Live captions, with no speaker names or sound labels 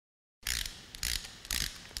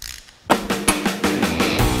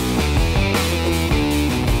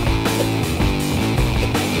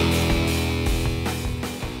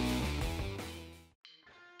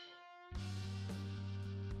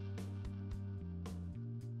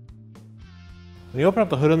When you open up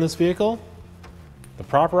the hood on this vehicle, the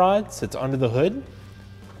prop rod sits under the hood,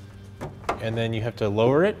 and then you have to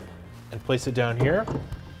lower it and place it down here.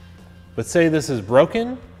 But say this is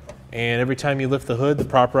broken, and every time you lift the hood, the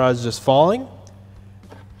prop rod is just falling.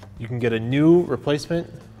 You can get a new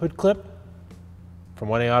replacement hood clip from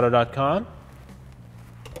 1aauto.com.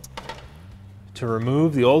 To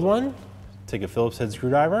remove the old one, take a Phillips head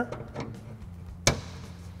screwdriver.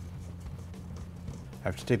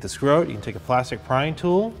 After you take the screw out, you can take a plastic prying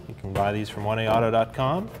tool. You can buy these from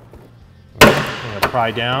 1aauto.com. I'm going to pry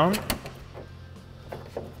down.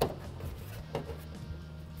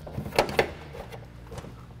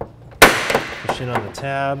 Push in on the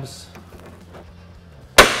tabs.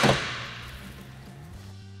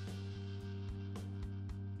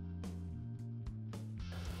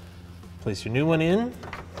 Place your new one in.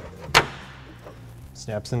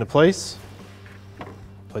 Snaps into place.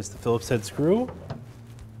 Place the Phillips head screw.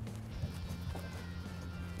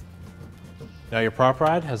 Now your prop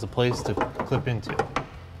rod has a place to clip into.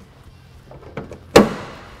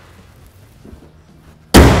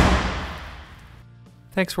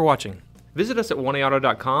 Thanks for watching. Visit us at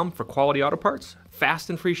 1aauto.com for quality auto parts, fast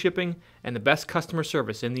and free shipping, and the best customer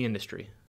service in the industry.